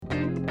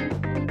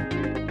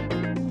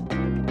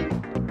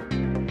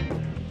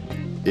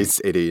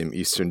It's 8 a.m.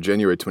 Eastern,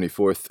 January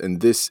 24th,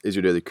 and this is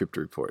your daily crypto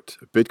report.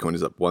 Bitcoin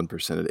is up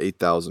 1% at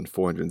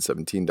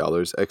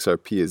 $8,417,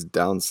 XRP is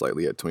down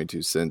slightly at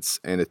 22 cents,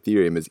 and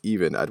Ethereum is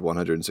even at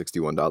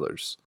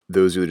 $161.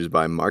 Those leaders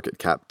by market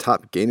cap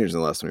top gainers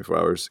in the last 24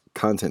 hours: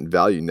 Content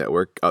Value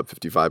Network up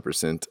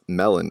 55%,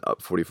 Melon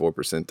up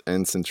 44%,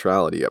 and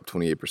Centrality up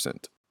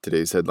 28%.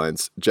 Today's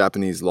headlines: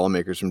 Japanese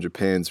lawmakers from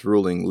Japan's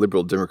ruling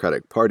Liberal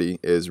Democratic Party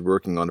is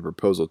working on a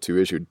proposal to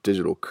issue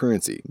digital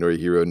currency.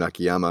 Norihiro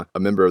Nakayama, a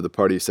member of the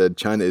party, said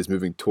China is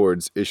moving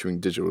towards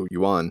issuing digital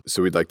yuan,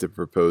 so we'd like to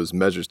propose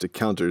measures to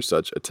counter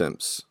such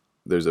attempts.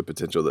 There's a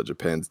potential that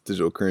Japan's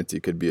digital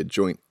currency could be a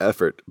joint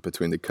effort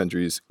between the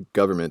country's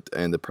government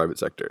and the private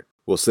sector.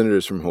 Well,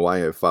 senators from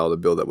Hawaii have filed a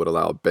bill that would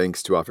allow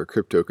banks to offer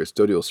crypto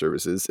custodial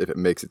services. If it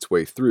makes its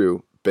way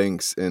through,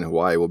 banks in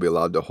Hawaii will be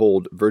allowed to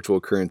hold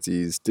virtual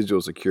currencies,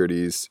 digital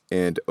securities,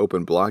 and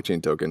open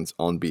blockchain tokens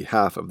on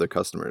behalf of their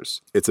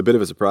customers. It's a bit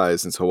of a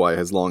surprise since Hawaii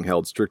has long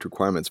held strict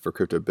requirements for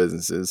crypto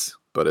businesses,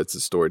 but it's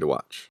a story to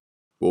watch.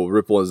 Well,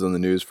 Ripple is in the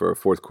news for a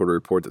fourth quarter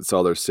report that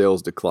saw their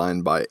sales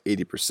decline by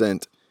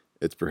 80%.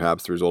 It's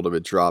perhaps the result of a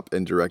drop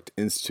in direct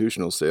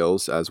institutional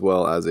sales as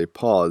well as a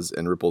pause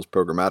in Ripple's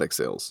programmatic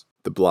sales.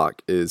 The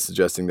block is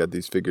suggesting that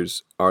these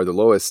figures are the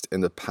lowest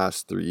in the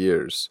past 3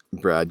 years.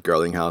 Brad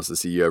Garlinghouse, the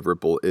CEO of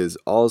Ripple, is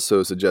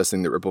also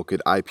suggesting that Ripple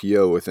could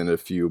IPO within a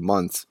few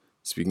months.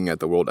 Speaking at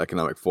the World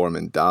Economic Forum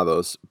in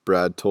Davos,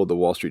 Brad told the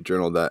Wall Street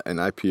Journal that an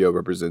IPO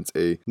represents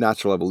a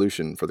natural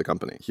evolution for the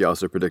company. He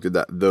also predicted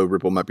that though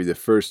Ripple might be the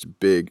first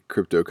big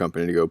crypto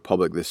company to go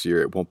public this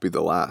year, it won't be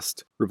the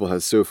last. Ripple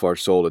has so far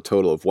sold a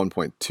total of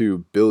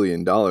 $1.2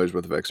 billion worth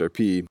of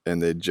XRP,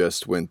 and they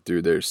just went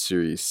through their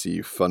Series C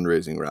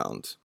fundraising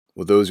round.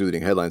 Well, those are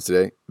leading headlines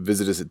today.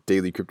 Visit us at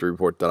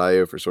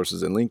dailycryptoreport.io for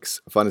sources and links.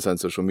 Find us on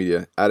social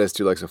media, add us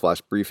to Alexa Flash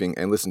Briefing,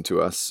 and listen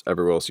to us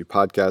everywhere else you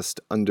podcast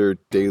under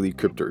Daily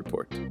Crypto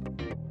Report.